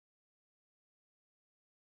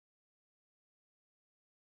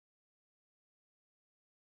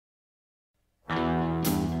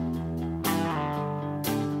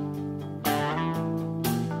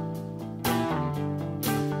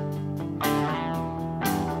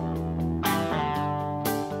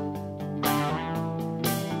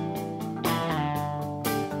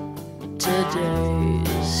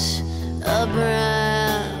Today's a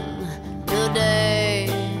brand new day.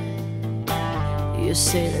 You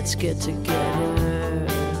say let's get together.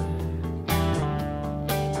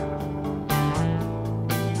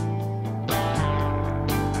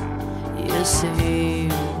 You seem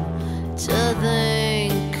to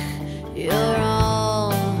think you're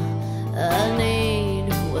all I need.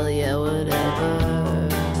 Well, yeah, whatever.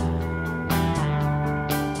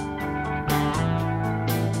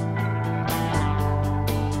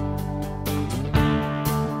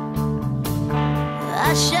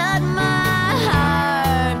 I shut my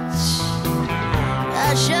heart,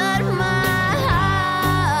 I shut my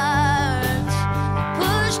heart,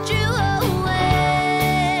 pushed you away.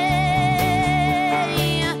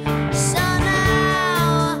 So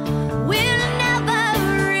now we'll never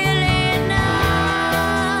really know.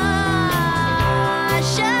 I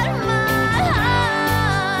shut my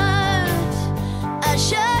heart, I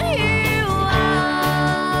shut you out.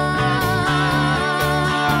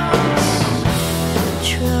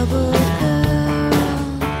 Troubled girl,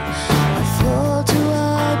 I fall too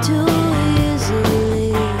hard too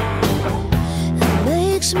easily. It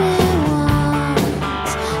makes me want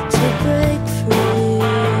to break free.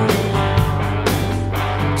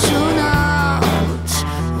 Tune out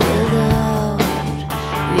without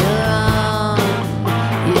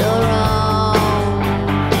your own.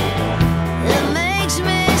 It makes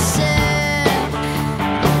me sick.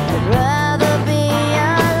 I'd rather be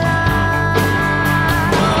alone.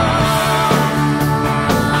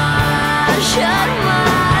 I shut my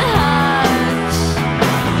heart,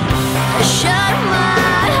 I shut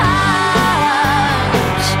my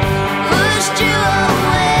heart, pushed you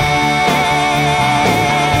away.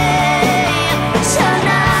 So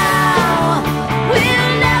now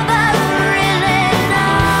we'll never really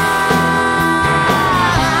know.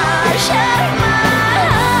 I shut my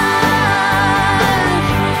heart,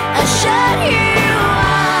 I shut you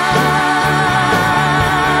out.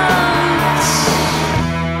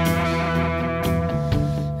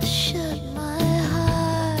 I shut my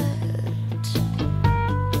heart.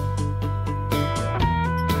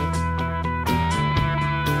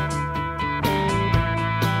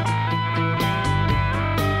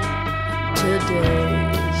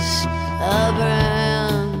 Today's a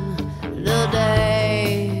brand new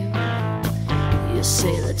day. You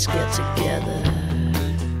say let's get together.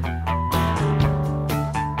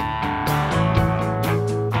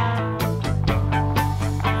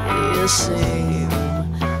 You seem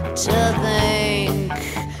to think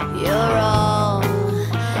you're all